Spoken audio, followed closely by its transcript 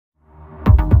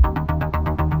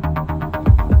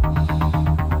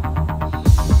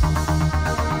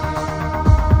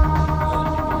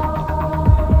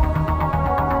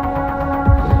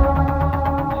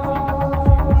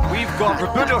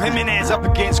Jimenez up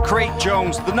against Craig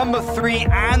Jones, the number 3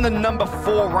 and the number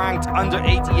 4 ranked under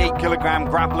 88 kilogram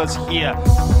grapplers here.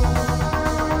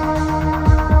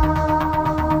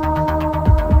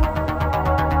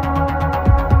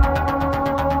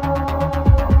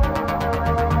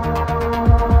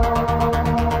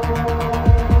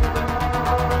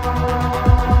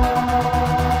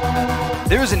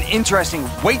 There is an interesting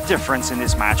weight difference in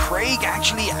this match. Craig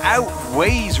actually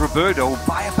outweighs Roberto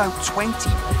by about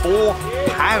 24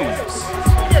 pounds.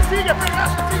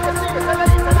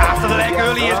 After the leg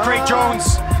early is Craig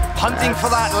Jones, hunting for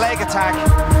that leg attack.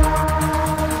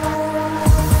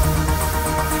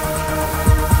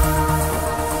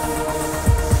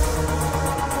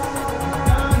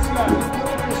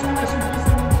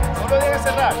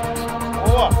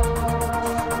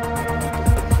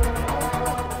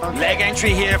 Leg entry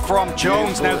here from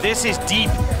Jones. Now this is deep,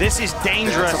 this is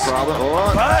dangerous. That's a problem.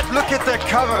 But look at the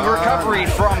recovery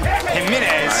from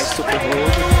Jimenez. Nice super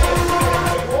hold.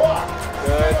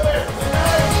 Good.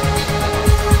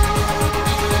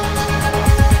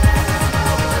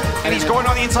 And he's going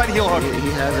on the inside heel hook.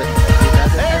 He has it. He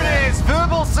has it. There it is,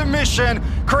 verbal submission.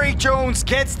 Craig Jones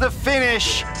gets the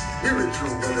finish. Here is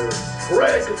your winner,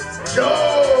 Craig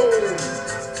Jones.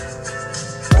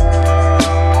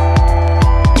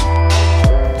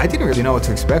 I didn't really know what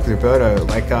to expect with Roberto.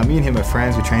 Like, me and him are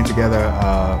friends, we train together.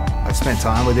 I've spent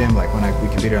time with him, like when we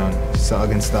competed on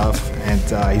SUG and stuff, and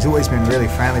he's always been really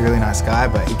friendly, really nice guy,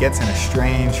 but he gets in a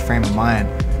strange frame of mind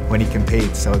when he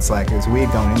competes, so it's like, it was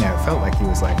weird going in there. It felt like he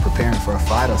was like preparing for a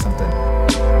fight or something.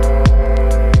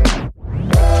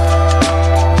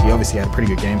 He obviously had a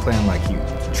pretty good game plan. Like, he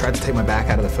tried to take my back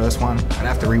out of the first one. I'd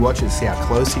have to rewatch it to see how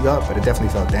close he got, but it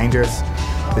definitely felt dangerous.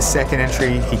 The second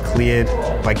entry, he cleared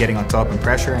by getting on top and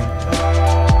pressuring.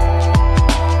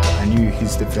 I knew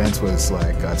his defense was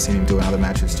like, I've seen him do in other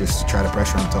matches, just to try to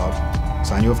pressure on top.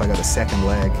 So I knew if I got a second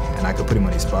leg and I could put him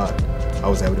on his spot, I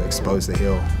was able to expose the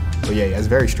heel. But yeah, he has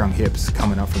very strong hips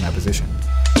coming up from that position.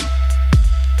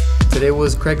 Today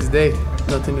was Craig's day,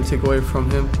 nothing to take away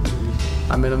from him.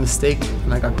 I made a mistake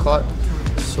and I got caught,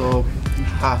 so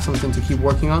I have something to keep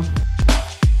working on.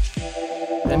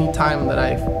 Any time that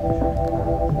I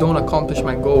don't accomplish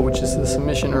my goal, which is the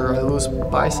submission, or I lose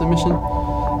by submission,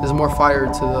 there's more fire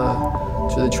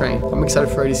to the train. I'm excited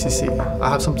for ADCC. I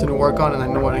have something to work on and I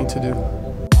know what I need to do.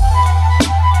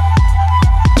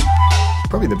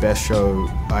 Probably the best show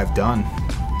I've done,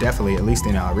 definitely, at least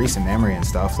in our recent memory and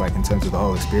stuff, like in terms of the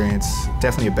whole experience.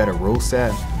 Definitely a better rule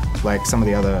set. Like some of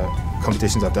the other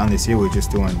competitions I've done this year, we're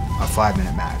just doing a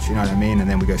 5-minute match, you know what I mean? And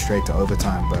then we go straight to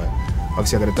overtime. But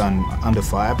obviously I got it done under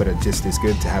fire, but it just is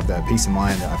good to have that peace of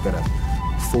mind that I've got a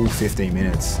full 15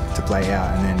 minutes to play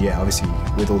out. And then, yeah, obviously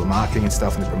with all the marketing and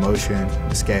stuff and the promotion,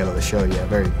 the scale of the show, yeah,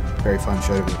 very, very fun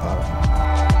show to be a part of.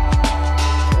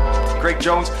 Craig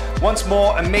Jones, once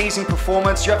more, amazing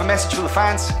performance. Do you have a message for the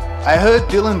fans? I heard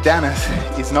Dylan Dennis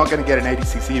is not going to get an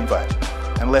ADCC invite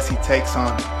unless he takes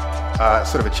on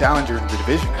sort of a challenger in the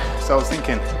division. So I was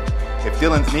thinking, if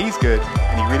Dylan's knee's good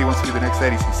and he really wants to do the next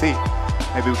ADCC,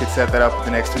 maybe we could set that up with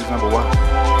the next who's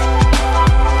 #1.